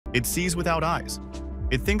It sees without eyes.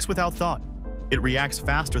 It thinks without thought. It reacts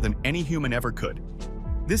faster than any human ever could.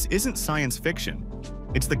 This isn't science fiction.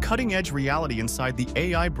 It's the cutting-edge reality inside the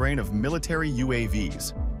AI brain of military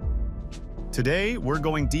UAVs. Today, we're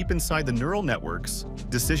going deep inside the neural networks,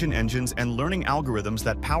 decision engines, and learning algorithms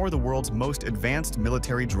that power the world's most advanced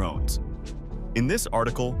military drones. In this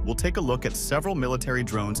article, we'll take a look at several military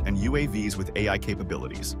drones and UAVs with AI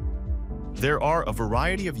capabilities. There are a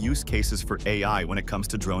variety of use cases for AI when it comes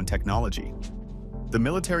to drone technology. The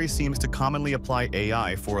military seems to commonly apply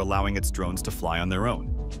AI for allowing its drones to fly on their own,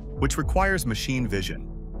 which requires machine vision.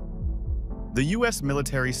 The US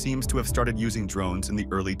military seems to have started using drones in the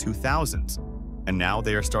early 2000s, and now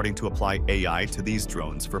they are starting to apply AI to these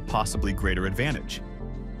drones for possibly greater advantage.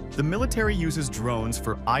 The military uses drones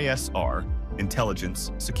for ISR,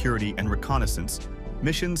 intelligence, security, and reconnaissance,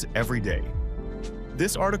 missions every day.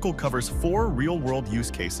 This article covers 4 real-world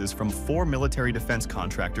use cases from 4 military defense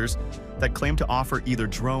contractors that claim to offer either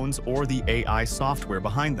drones or the AI software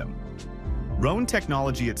behind them. Drone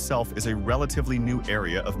technology itself is a relatively new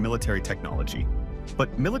area of military technology,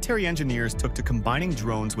 but military engineers took to combining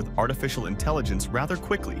drones with artificial intelligence rather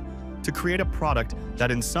quickly to create a product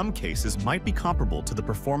that in some cases might be comparable to the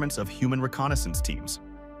performance of human reconnaissance teams.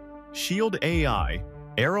 Shield AI,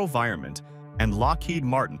 AeroVironment, and Lockheed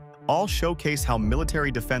Martin all showcase how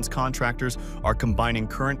military defense contractors are combining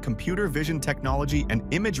current computer vision technology and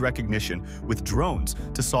image recognition with drones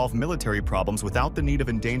to solve military problems without the need of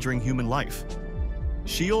endangering human life.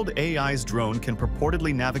 Shield AI's drone can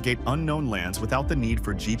purportedly navigate unknown lands without the need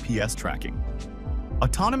for GPS tracking.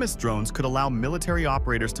 Autonomous drones could allow military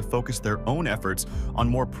operators to focus their own efforts on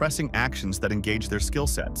more pressing actions that engage their skill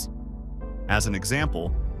sets. As an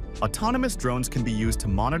example, autonomous drones can be used to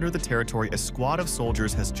monitor the territory a squad of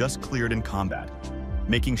soldiers has just cleared in combat,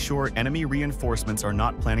 making sure enemy reinforcements are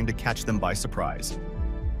not planning to catch them by surprise.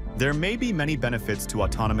 There may be many benefits to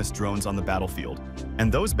autonomous drones on the battlefield,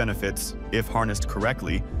 and those benefits, if harnessed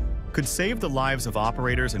correctly, could save the lives of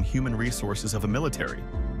operators and human resources of a military.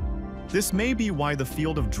 This may be why the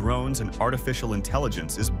field of drones and artificial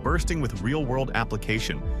intelligence is bursting with real-world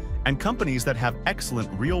application and companies that have excellent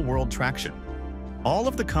real-world traction. All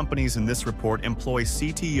of the companies in this report employ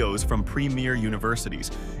CTOs from premier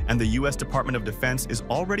universities, and the US Department of Defense is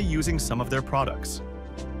already using some of their products.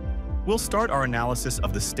 We'll start our analysis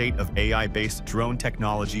of the state of AI-based drone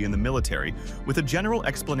technology in the military with a general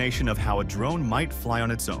explanation of how a drone might fly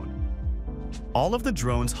on its own. All of the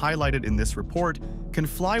drones highlighted in this report can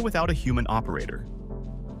fly without a human operator.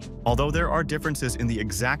 Although there are differences in the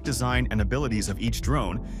exact design and abilities of each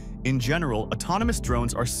drone, in general, autonomous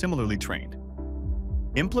drones are similarly trained.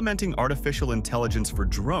 Implementing artificial intelligence for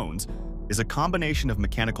drones is a combination of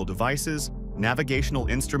mechanical devices, navigational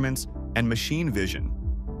instruments, and machine vision.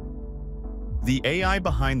 The AI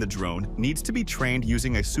behind the drone needs to be trained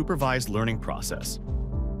using a supervised learning process.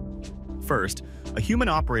 First, a human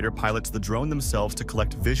operator pilots the drone themselves to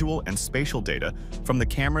collect visual and spatial data from the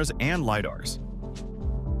cameras and lidars.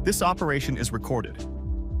 This operation is recorded.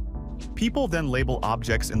 People then label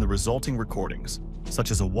objects in the resulting recordings,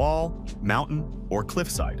 such as a wall, mountain, or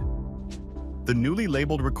cliffside. The newly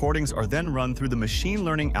labeled recordings are then run through the machine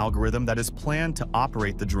learning algorithm that is planned to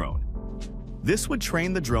operate the drone. This would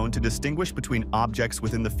train the drone to distinguish between objects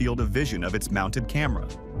within the field of vision of its mounted camera.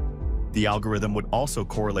 The algorithm would also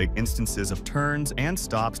correlate instances of turns and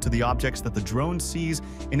stops to the objects that the drone sees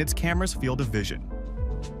in its camera's field of vision.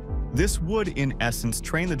 This would, in essence,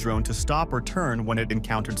 train the drone to stop or turn when it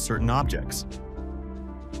encountered certain objects.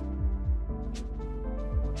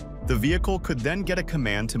 The vehicle could then get a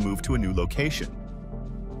command to move to a new location.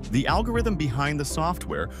 The algorithm behind the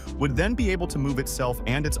software would then be able to move itself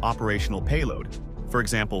and its operational payload, for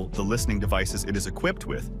example, the listening devices it is equipped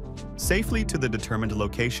with, safely to the determined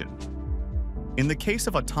location. In the case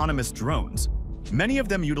of autonomous drones, many of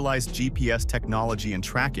them utilize GPS technology and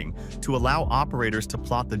tracking to allow operators to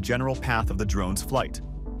plot the general path of the drone's flight.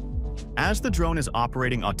 As the drone is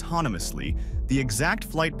operating autonomously, the exact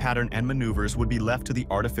flight pattern and maneuvers would be left to the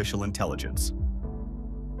artificial intelligence.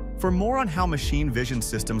 For more on how machine vision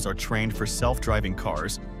systems are trained for self-driving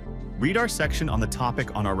cars, read our section on the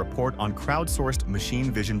topic on our report on crowdsourced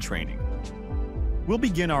machine vision training. We'll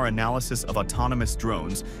begin our analysis of autonomous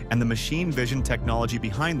drones and the machine vision technology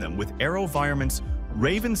behind them with AeroVironment's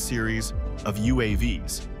Raven series of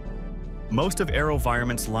UAVs. Most of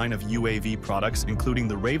AeroVironment's line of UAV products, including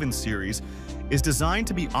the Raven series, is designed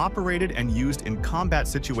to be operated and used in combat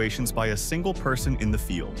situations by a single person in the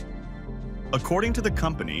field. According to the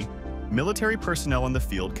company, military personnel in the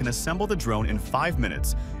field can assemble the drone in 5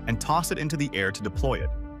 minutes and toss it into the air to deploy it,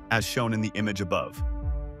 as shown in the image above.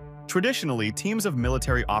 Traditionally, teams of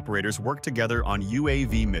military operators work together on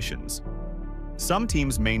UAV missions. Some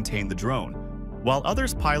teams maintain the drone, while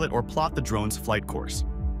others pilot or plot the drone's flight course.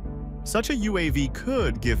 Such a UAV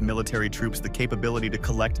could give military troops the capability to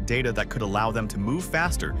collect data that could allow them to move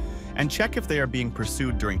faster and check if they are being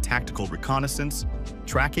pursued during tactical reconnaissance,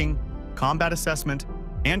 tracking, combat assessment,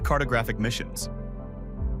 and cartographic missions.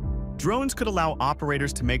 Drones could allow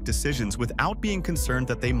operators to make decisions without being concerned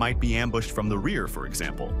that they might be ambushed from the rear, for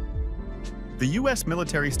example. The US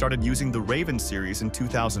military started using the Raven series in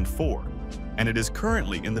 2004, and it is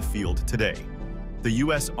currently in the field today. The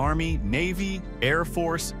US Army, Navy, Air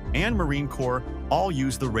Force, and Marine Corps all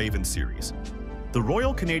use the Raven series. The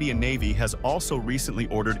Royal Canadian Navy has also recently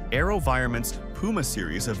ordered AeroVironment's Puma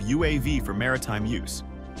series of UAV for maritime use.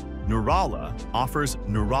 Neurala offers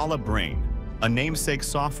Neurala Brain, a namesake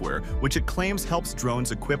software which it claims helps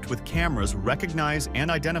drones equipped with cameras recognize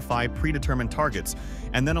and identify predetermined targets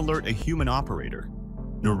and then alert a human operator.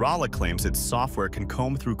 Neurala claims its software can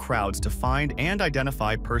comb through crowds to find and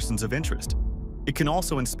identify persons of interest. It can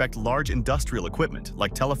also inspect large industrial equipment,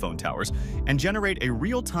 like telephone towers, and generate a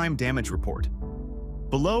real-time damage report.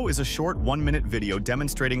 Below is a short 1-minute video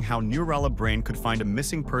demonstrating how Neurala Brain could find a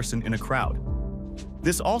missing person in a crowd.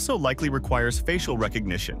 This also likely requires facial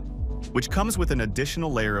recognition, which comes with an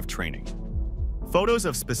additional layer of training. Photos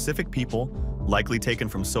of specific people, likely taken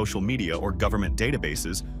from social media or government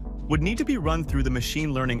databases, would need to be run through the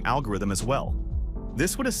machine learning algorithm as well.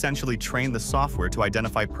 This would essentially train the software to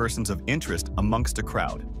identify persons of interest amongst a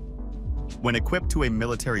crowd. When equipped to a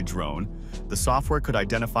military drone, the software could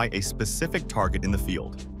identify a specific target in the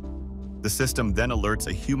field. The system then alerts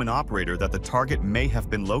a human operator that the target may have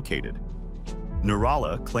been located.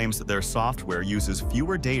 Neurala claims that their software uses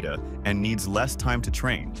fewer data and needs less time to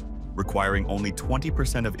train, requiring only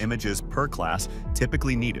 20% of images per class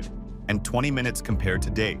typically needed, and 20 minutes compared to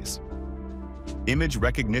days. Image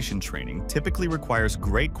recognition training typically requires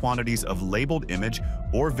great quantities of labeled image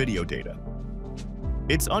or video data.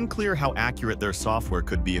 It's unclear how accurate their software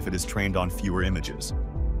could be if it is trained on fewer images.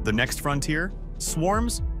 The next frontier?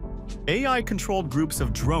 Swarms? AI-controlled groups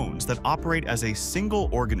of drones that operate as a single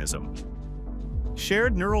organism.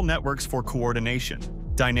 Shared neural networks for coordination,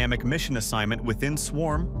 dynamic mission assignment within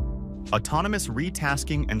swarm, autonomous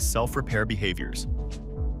retasking and self-repair behaviors.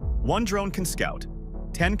 1 drone can scout,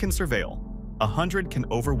 10 can surveil, 100 can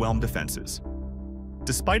overwhelm defenses.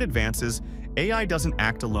 Despite advances, AI doesn't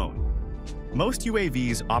act alone. Most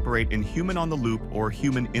UAVs operate in human-on-the-loop or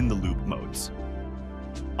human-in-the-loop modes.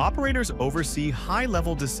 Operators oversee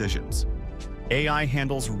high-level decisions. AI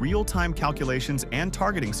handles real-time calculations and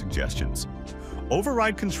targeting suggestions.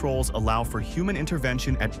 Override controls allow for human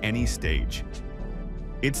intervention at any stage.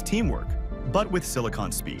 It's teamwork, but with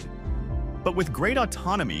silicon speed. But with great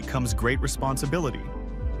autonomy comes great responsibility.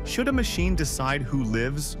 Should a machine decide who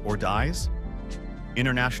lives or dies?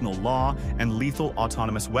 International law and lethal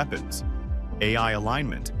autonomous weapons, AI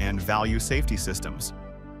alignment and value safety systems.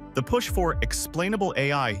 The push for explainable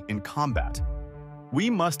AI in combat. We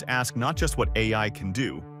must ask not just what AI can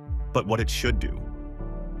do, but what it should do.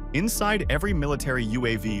 Inside every military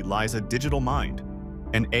UAV lies a digital mind,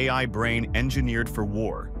 an AI brain engineered for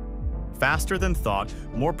war. Faster than thought,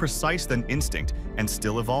 more precise than instinct, and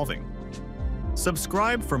still evolving.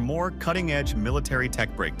 Subscribe for more cutting-edge military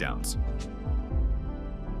tech breakdowns.